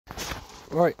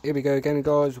Right, here we go again,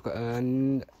 guys. We've got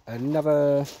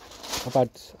another. I've had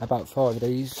about 5 of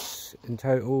these in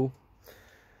total.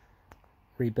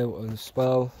 Rebuilt as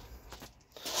well.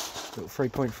 Little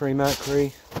 3.3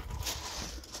 Mercury.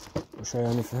 I'll show you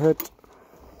underneath the hood.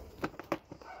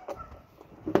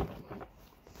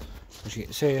 As you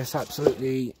can see, it's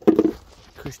absolutely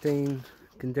pristine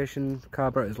condition.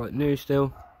 Carburetor's like new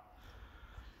still.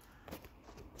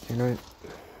 You know.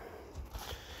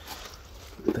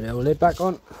 Put the old lid back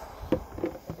on.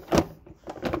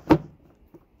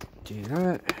 Do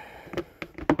that.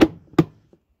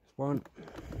 One.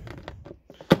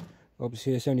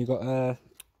 Obviously, it's only got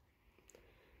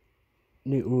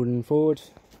neutral and forward.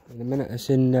 In a minute, it's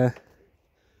in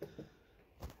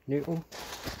neutral.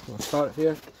 I'll start it for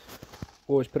you.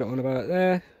 Always put it on about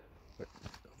there. But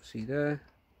obviously, there.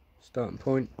 Starting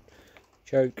point.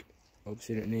 Choke.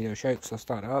 Obviously, don't need no choke, so I'll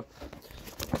start it up.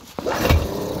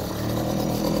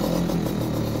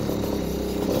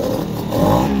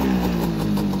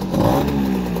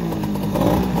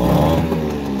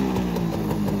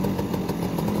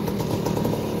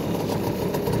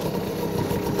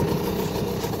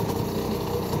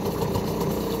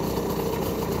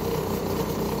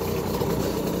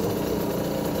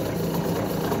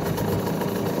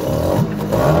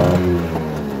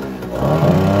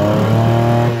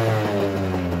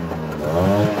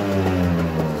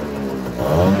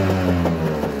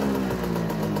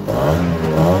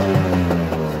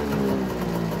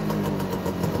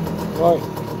 Right,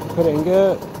 put it in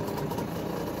gear.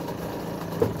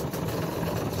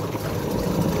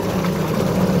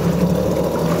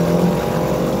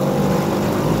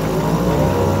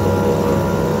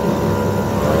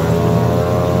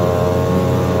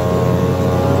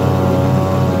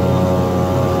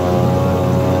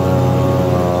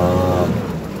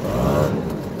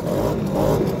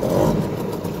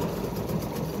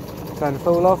 Turn the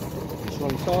full off. It's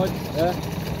one side, there,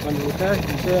 under the there, you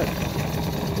can see it.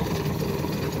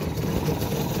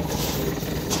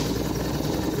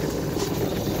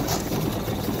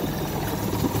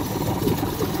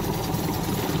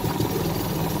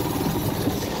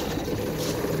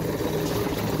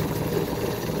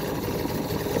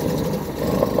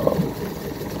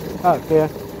 Out of gear.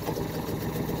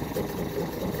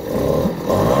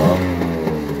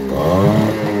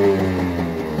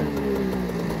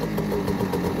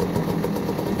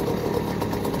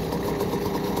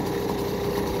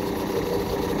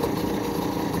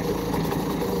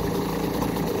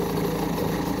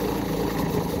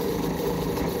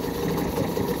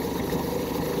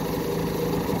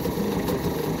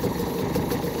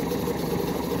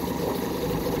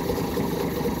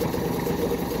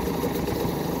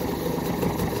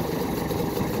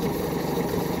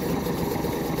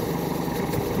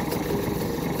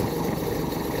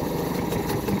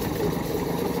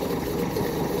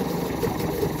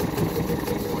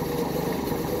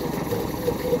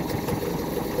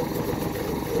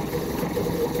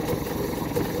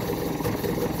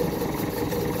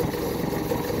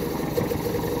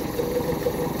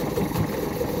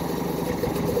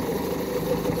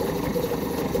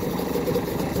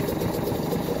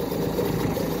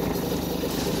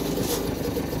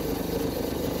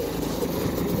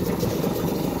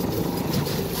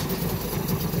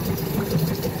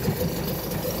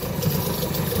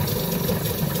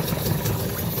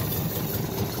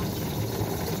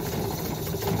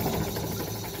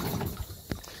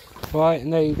 Right,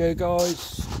 and there you go,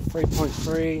 guys.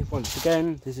 3.3 once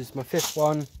again. This is my 5th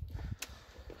one,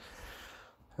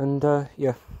 and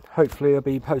yeah, hopefully I'll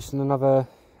be posting another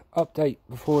update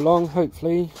before long.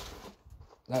 Hopefully,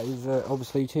 that is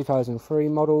obviously 2003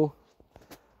 model.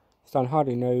 It's done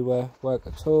hardly no work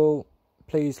at all.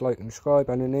 Please like and subscribe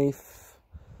underneath.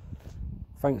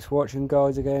 Thanks for watching,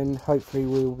 guys. Again, hopefully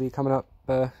we will be coming up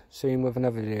soon with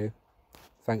another video.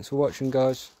 Thanks for watching,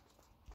 guys.